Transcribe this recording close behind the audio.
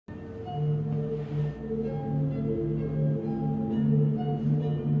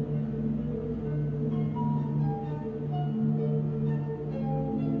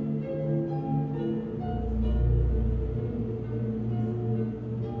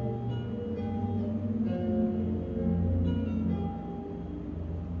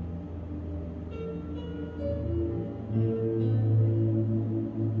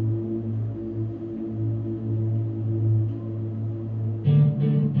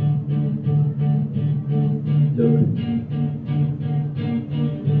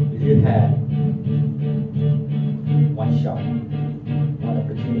had one shot, one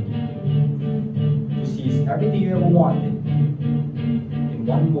opportunity to seize everything you ever wanted in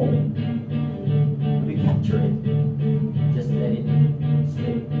one moment. Will you capture it? Just let it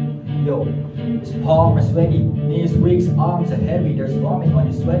slip. Yo, his palms are sweaty, knees weak, arms are heavy. There's vomit on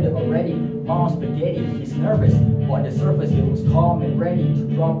his sweater already. Mom's spaghetti, he's nervous. On the surface he looks calm and ready to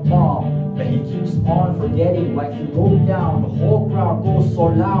drop bomb, but he keeps on forgetting. Like he wrote down, the whole crowd goes so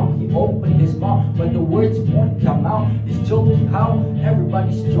loud. He opened his mouth, but the words won't come out. He's joking how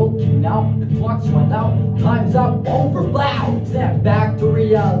everybody's joking now. The clock's run out, time's up, over, blow. Snap back to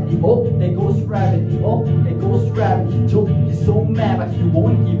reality. Oh, there goes gravity. Oh, there goes gravity. He joked, he's so mad, but he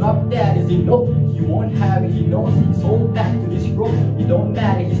won't give up. That is, he know he won't have it. He knows he's all back to this rope. It don't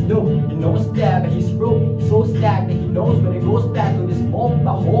matter, he's new. He knows that, but he's broke. He's so stagnant. He knows when it goes back to this moment,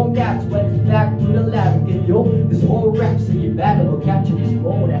 but home gaps when it's back to the lab again. Yo, this whole rhapsody battle will capture this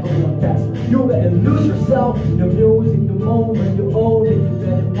moment. I hope you fast. You better lose yourself in the music, the moment you own it. You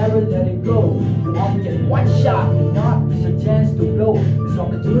better never let it go. You only get one shot and not miss a chance to blow. This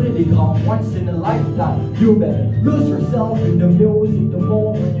opportunity comes once in a lifetime. You better lose yourself in the music, the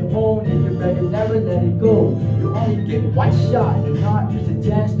moment you own it. You better never let it go. You only get one shot and not miss a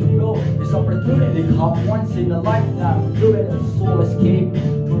chance to blow. This opportunity comes once in a lifetime. You better soul escape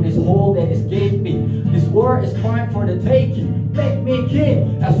through this hole that is gaping. This world is mine for the taking. Make me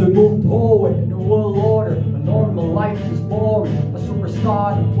king as we move forward in the world order. A normal life is boring. A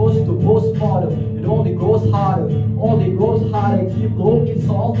superstar opposed to postmodern. It only grows harder, only grows harder. Keep low, it's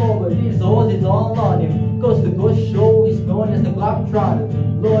all over. This horse is all on him. Cause the ghost show is known as the Globetrotter.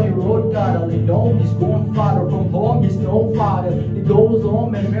 Lonely road god, only know he's going farther from home. He's no father. He goes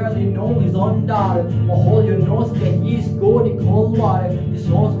home and barely know his own daughter. Or hold your nose, that he's good in cold water. His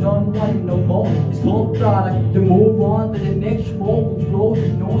nose don't want him no more. He's cold product. To move on to the next smoke will flow. He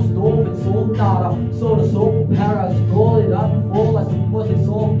knows stove and soul data. So the soul para scroll it up full. I suppose it's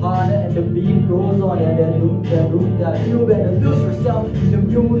all harder and the beat goes on and then you better lose yourself in the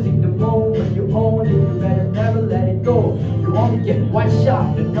music, the moment you own it. You better never let it go. You only get one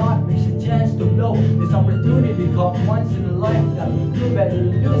shot and not miss a chance to blow. This opportunity comes once in a lifetime. You better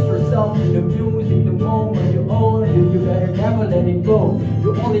lose yourself in the music, the moment you own it. You better never let it go.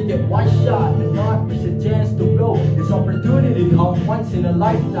 You only get one shot and not miss a chance to blow. This opportunity comes once in a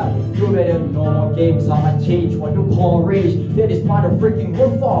lifetime. You better no more games, I'ma change what you call rage. That is part of freaking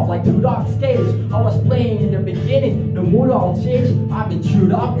roof off like 2 Dog stage. I was playing in the beginning, the mood all changed. I've been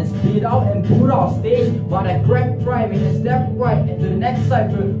chewed up and spit out and put off stage. But I grabbed priming and stepped right into the next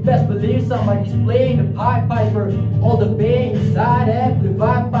cipher. Best believe somebody's playing the Pied Piper. All the pain inside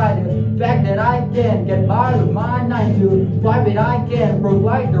amplified by the fact that I can get by with my 9 to 5. But I can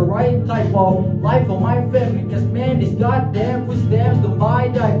provide the right type of life for my family. Cause man, this goddamn food stamps to my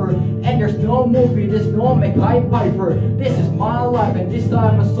diaper. And there's no movie, there's no Pied Piper. This is my life and this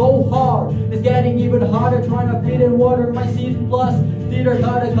time is so hard. It's getting even harder trying to feed and water my seeds plus theater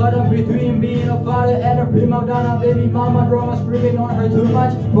cut between being a father and a prima donna. Baby mama drama screaming on her too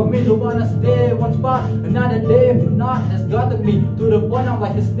much for me to wanna stay at one spot. Another day for not has gotten me to the point I'm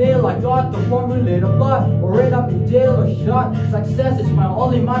like a snail. I got the formula of blood or end up in jail or shot. Success is my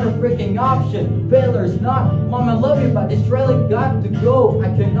only mother freaking option. Failure is not. Mom, I love you, but this trailer got to go. I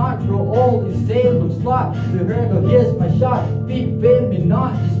cannot grow old in Salem slot. So here go, here's my shot. Feet fame me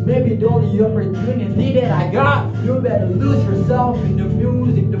not. This may be the only opportunity that I got. You better lose yourself in the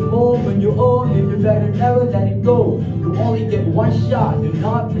music, the moment you own it. You better never let it go. You only get one shot, do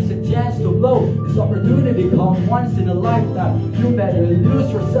not miss a chance to blow. This opportunity comes once in a lifetime. You better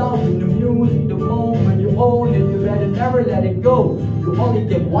lose yourself in the music, the moment you own it. You better never let it go. You only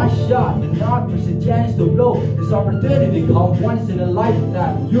get one shot, do not miss a chance to blow. This opportunity comes once in a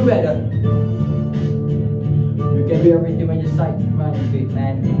lifetime. You better. You can do everything when you sight, man, you big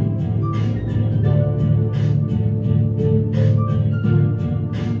man.